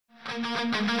Let's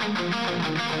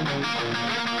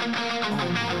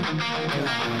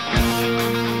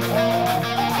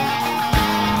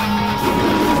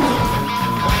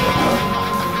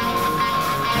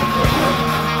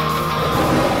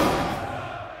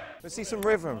see some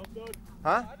rhythm.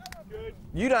 Huh?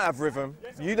 You don't have rhythm.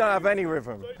 You don't have any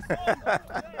rhythm.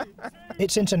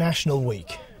 It's International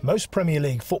Week. Most Premier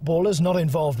League footballers not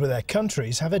involved with their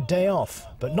countries have a day off,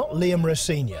 but not Liam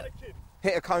Rosenior.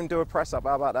 Hit a cone, do a press up.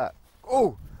 How about that?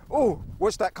 Oh, oh,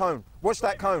 watch that cone. Watch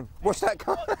that cone. Watch that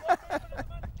cone.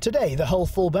 Today, the Hull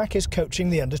fullback is coaching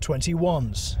the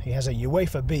under-21s. He has a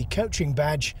UEFA B coaching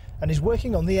badge and is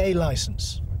working on the A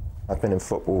licence. I've been in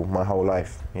football my whole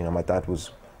life. You know, my dad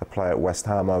was a player at West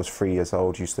Ham. I was 3 years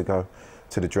old, used to go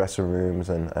to the dressing rooms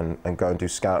and go and do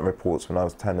scouting reports when I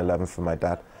was 10, 11 for my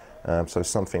dad. So it's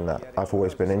something that I've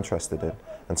always been interested in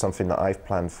and something that I've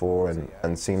planned for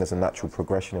and seen as a natural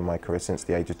progression in my career since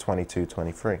the age of 22,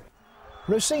 23.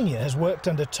 Rosenior has worked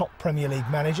under top Premier League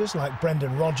managers like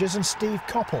Brendan Rodgers and Steve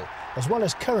Coppell, as well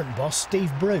as current boss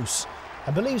Steve Bruce,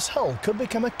 and believes Hull could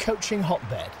become a coaching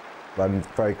hotbed. I'm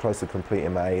very close to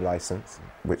completing my A licence,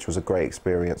 which was a great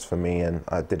experience for me, and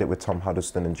I did it with Tom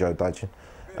Huddleston and Joe Dudgeon.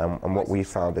 And what we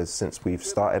found is since we've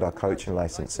started our coaching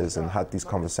licences and had these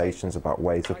conversations about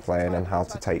ways of playing and how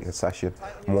to take a session,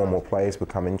 more and more players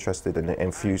become interested and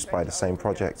infused by the same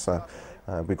project. So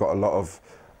we've got a lot of,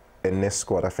 in this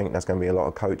squad, I think there's going to be a lot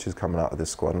of coaches coming out of this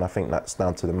squad, and I think that's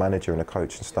down to the manager and the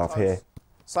coaching staff here.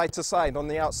 Side to side on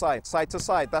the outside, side to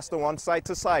side, that's the one, side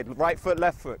to side, right foot,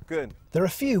 left foot, good. There are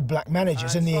few black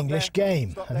managers in the English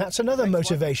game, and that's another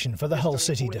motivation for the Hull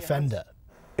City defender.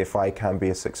 If I can be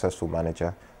a successful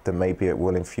manager, then maybe it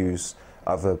will infuse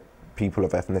other people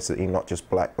of ethnicity, not just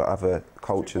black, but other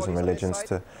cultures and religions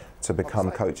to become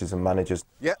coaches and managers.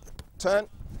 Yep, turn.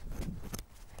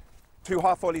 2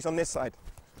 half volleys on this side.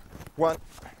 1,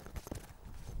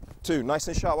 2, nice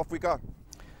and sharp, off we go.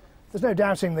 There's no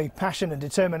doubting the passion and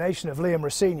determination of Liam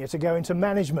Rosenior to go into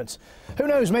management. Who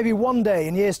knows, maybe one day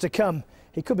in years to come,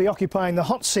 he could be occupying the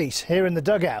hot seat here in the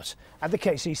dugout at the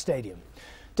KC Stadium.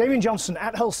 Damien Johnson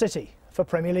at Hull City for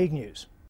Premier League News.